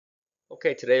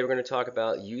Okay, today we're going to talk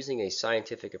about using a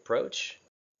scientific approach,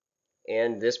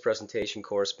 and this presentation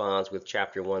corresponds with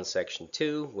Chapter 1, Section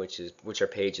 2, which are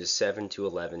pages 7 to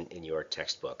 11 in your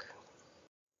textbook.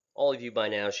 All of you by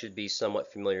now should be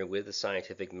somewhat familiar with the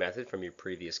scientific method from your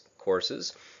previous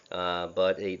courses,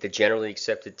 but the generally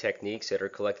accepted techniques that are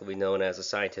collectively known as the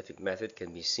scientific method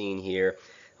can be seen here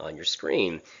on your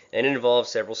screen, and it involves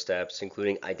several steps,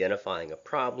 including identifying a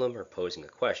problem or posing a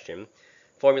question,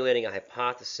 formulating a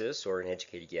hypothesis or an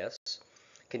educated guess,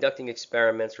 conducting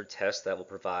experiments or tests that will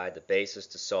provide the basis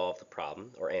to solve the problem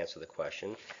or answer the question,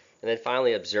 and then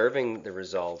finally observing the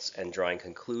results and drawing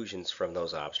conclusions from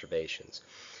those observations.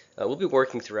 We'll be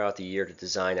working throughout the year to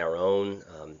design our own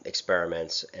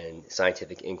experiments and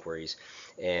scientific inquiries,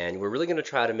 and we're really going to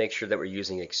try to make sure that we're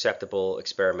using acceptable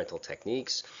experimental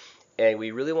techniques, and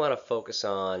we really want to focus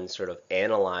on sort of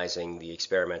analyzing the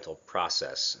experimental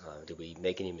process. Do we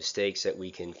make any mistakes that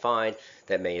we can find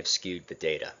that may have skewed the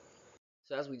data?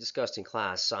 So as we discussed in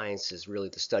class, science is really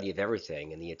the study of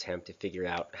everything and the attempt to figure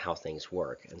out how things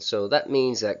work. And so that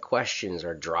means that questions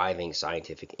are driving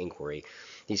scientific inquiry.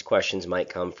 These questions might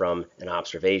come from an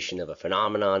observation of a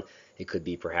phenomenon. It could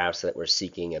be perhaps that we're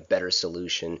seeking a better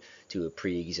solution to a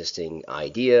pre-existing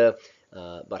idea.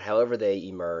 But however they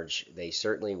emerge, they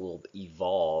certainly will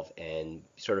evolve and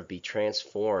sort of be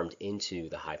transformed into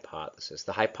the hypothesis.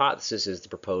 The hypothesis is the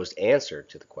proposed answer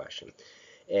to the question.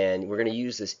 And we're going to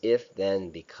use this if,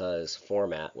 then, because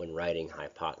format when writing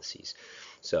hypotheses.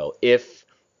 So if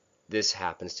this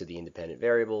happens to the independent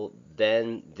variable,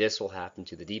 then this will happen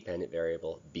to the dependent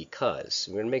variable because.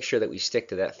 We're going to make sure that we stick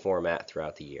to that format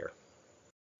throughout the year.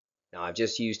 Now, I've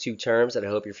just used two terms that I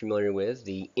hope you're familiar with.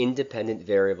 The independent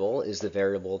variable is the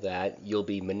variable that you'll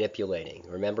be manipulating.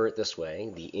 Remember it this way: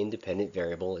 the independent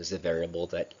variable is the variable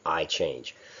that I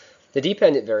change. The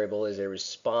dependent variable is a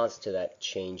response to that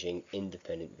changing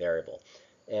independent variable.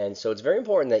 And so it's very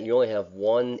important that you only have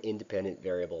one independent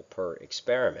variable per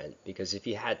experiment, because if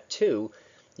you had two,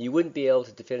 you wouldn't be able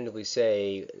to definitively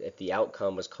say if the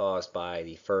outcome was caused by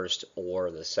the first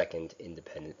or the second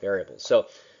independent variable. So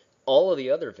all of the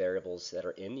other variables that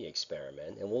are in the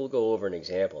experiment, and we'll go over an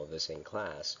example of this in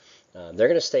class, they're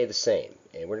going to stay the same,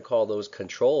 and we're going to call those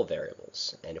control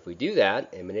variables. And if we do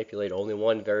that and manipulate only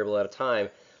one variable at a time,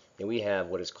 and we have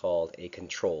what is called a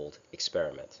controlled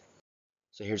experiment.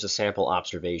 So here's a sample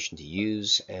observation to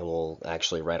use, and we'll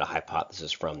actually write a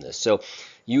hypothesis from this. So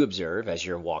you observe as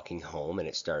you're walking home and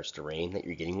it starts to rain that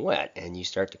you're getting wet, and you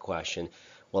start to question,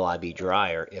 will I be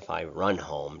drier if I run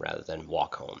home rather than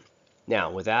walk home?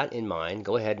 Now, with that in mind,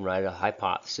 go ahead and write a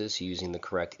hypothesis using the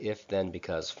correct if, then,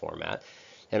 because format.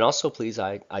 And also please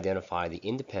identify the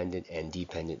independent and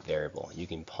dependent variable. You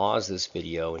can pause this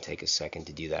video and take a second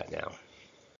to do that now.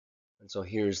 And so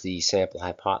here's the sample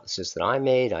hypothesis that I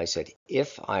made. I said,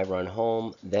 if I run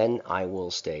home, then I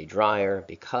will stay drier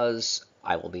because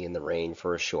I will be in the rain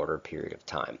for a shorter period of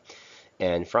time.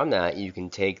 And from that, you can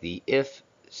take the if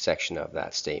section of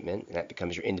that statement, and that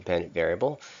becomes your independent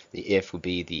variable. The if would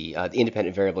be the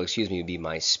independent variable, would be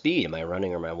my speed. Am I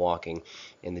running or am I walking?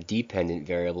 And the dependent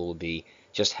variable would be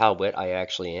just how wet I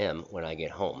actually am when I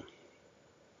get home.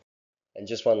 And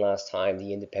just one last time,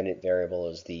 the independent variable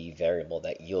is the variable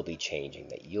that you'll be changing,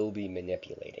 that you'll be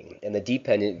manipulating. And the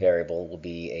dependent variable will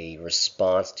be a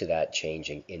response to that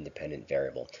changing independent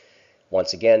variable.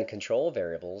 Once again, control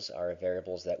variables are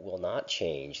variables that will not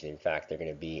change. In fact, they're going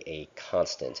to be a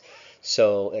constant.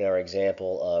 So in our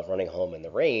example of running home in the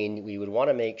rain, we would want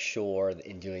to make sure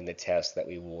in doing the test that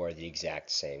we wore the exact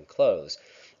same clothes.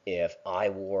 If I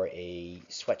wore a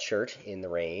sweatshirt in the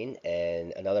rain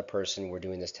and another person were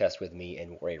doing this test with me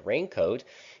and wore a raincoat,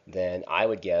 then I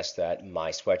would guess that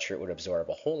my sweatshirt would absorb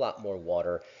a whole lot more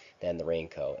water than the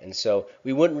raincoat. And so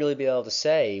we wouldn't really be able to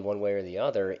say one way or the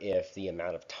other if the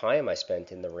amount of time I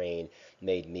spent in the rain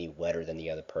made me wetter than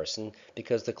the other person,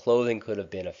 because the clothing could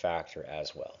have been a factor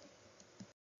as well.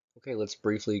 Okay, let's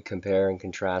briefly compare and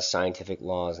contrast scientific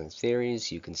laws and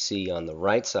theories. You can see on the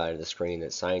right side of the screen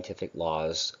that scientific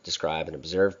laws describe an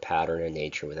observed pattern in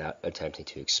nature without attempting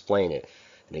to explain it.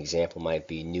 An example might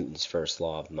be Newton's first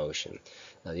law of motion.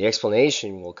 Now, the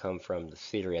explanation will come from the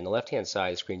theory. On the left-hand side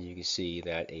of the screen, you can see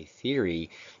that a theory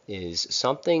is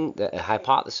a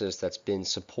hypothesis that's been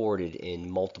supported in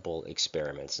multiple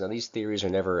experiments. Now, these theories are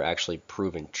never actually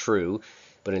proven true,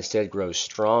 but instead grow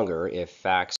stronger if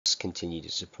facts continue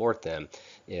to support them,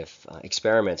 if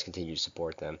experiments continue to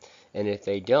support them, and if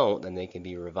they don't, then they can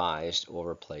be revised or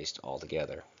replaced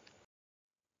altogether.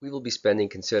 We will be spending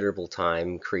considerable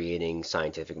time creating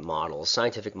scientific models.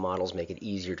 Scientific models make it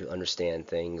easier to understand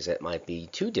things that might be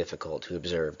too difficult to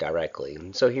observe directly.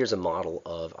 So here's a model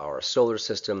of our solar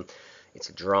system. It's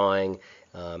a drawing.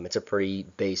 It's a pretty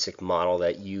basic model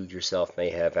that you yourself may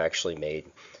have actually made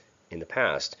in the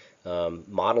past.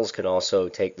 Models can also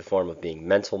take the form of being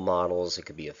mental models. It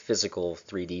could be a physical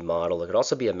 3D model. It could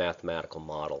also be a mathematical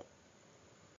model.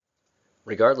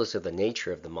 Regardless of the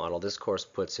nature of the model, this course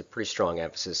puts a pretty strong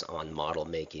emphasis on model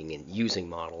making and using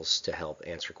models to help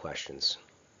answer questions.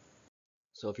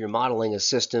 So if you're modeling a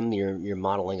system, you're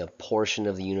modeling a portion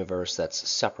of the universe that's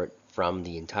separate from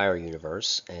the entire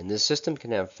universe, and this system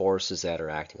can have forces that are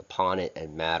acting upon it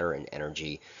and matter and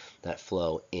energy that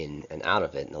flow in and out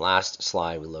of it. In the last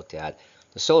slide, we looked at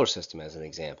the solar system as an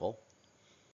example.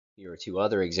 Here are two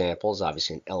other examples,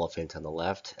 obviously an elephant on the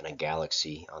left and a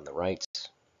galaxy on the right.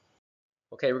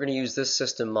 Okay, we're going to use this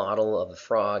system model of a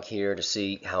frog here to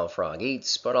see how a frog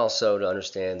eats, but also to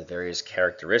understand the various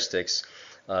characteristics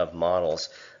of models.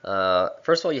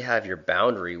 First of all, you have your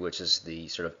boundary, which is the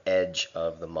sort of edge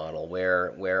of the model,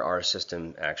 where our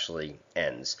system actually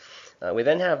ends. We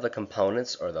then have the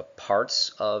components or the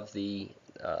parts of the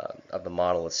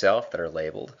model itself that are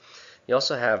labeled. You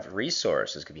also have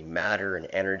resources. It could be matter and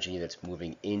energy that's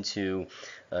moving into,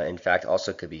 in fact,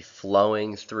 also could be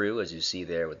flowing through, as you see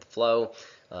there with the flow,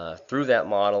 through that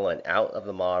model and out of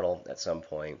the model at some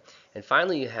point. And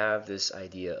finally, you have this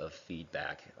idea of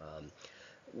feedback.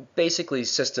 Basically,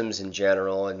 systems in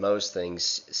general and most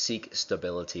things seek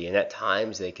stability, and at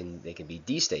times they can be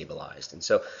destabilized. And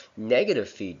so negative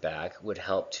feedback would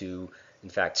help to, in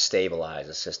fact, stabilize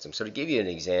a system. So to give you an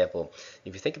example,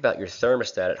 if you think about your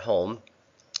thermostat at home,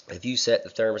 if you set the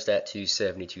thermostat to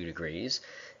 72 degrees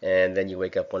and then you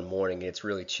wake up one morning and it's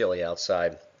really chilly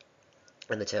outside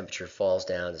and the temperature falls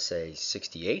down to say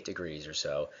 68 degrees or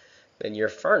so, then your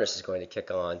furnace is going to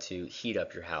kick on to heat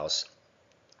up your house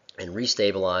and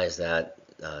restabilize that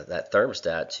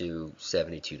thermostat to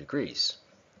 72 degrees.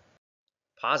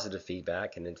 Positive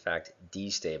feedback can in fact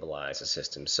destabilize a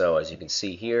system. So as you can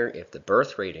see here, if the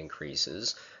birth rate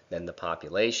increases, then the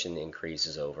population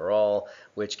increases overall,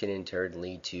 which can in turn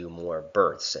lead to more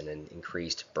births and an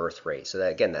increased birth rate. So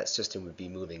that again, that system would be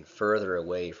moving further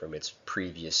away from its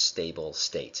previous stable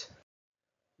state.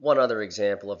 One other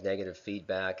example of negative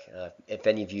feedback, if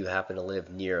any of you happen to live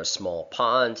near a small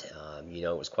pond, you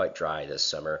know it was quite dry this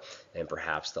summer, and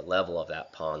perhaps the level of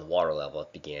that pond, water level,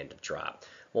 began to drop.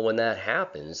 Well, when that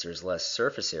happens, there's less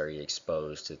surface area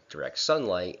exposed to direct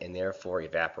sunlight, and therefore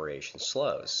evaporation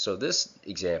slows. So this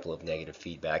example of negative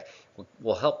feedback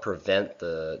will help prevent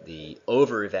the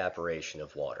over-evaporation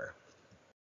of water.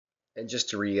 And just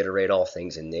to reiterate, all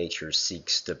things in nature seek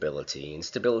stability, and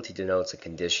stability denotes a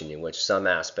condition in which some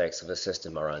aspects of a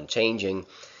system are unchanging,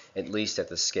 at least at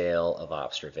the scale of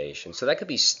observation. So that could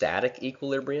be static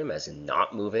equilibrium, as in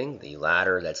not moving. The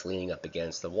ladder that's leaning up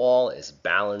against the wall is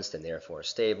balanced and therefore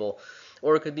stable.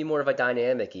 Or it could be more of a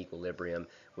dynamic equilibrium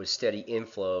with steady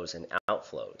inflows and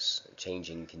outflows,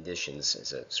 changing conditions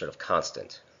as a sort of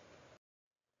constant.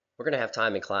 We're going to have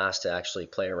time in class to actually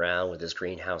play around with this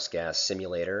greenhouse gas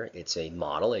simulator. It's a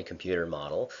model, a computer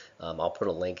model. I'll put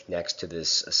a link next to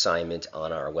this assignment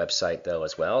on our website though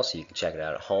as well, so you can check it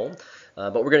out at home.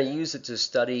 But we're going to use it to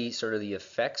study sort of the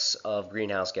effects of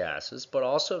greenhouse gases, but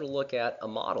also to look at a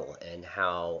model and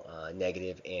how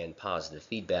negative and positive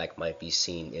feedback might be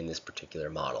seen in this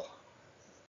particular model.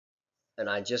 And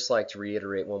I'd just like to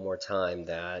reiterate one more time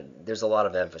that there's a lot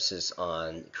of emphasis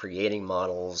on creating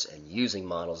models and using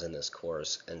models in this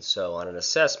course. And so on an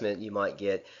assessment, you might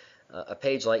get a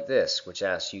page like this, which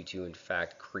asks you to, in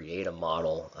fact, create a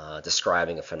model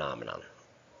describing a phenomenon.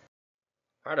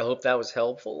 All right, I hope that was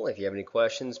helpful. If you have any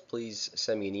questions, please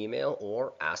send me an email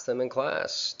or ask them in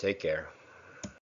class. Take care.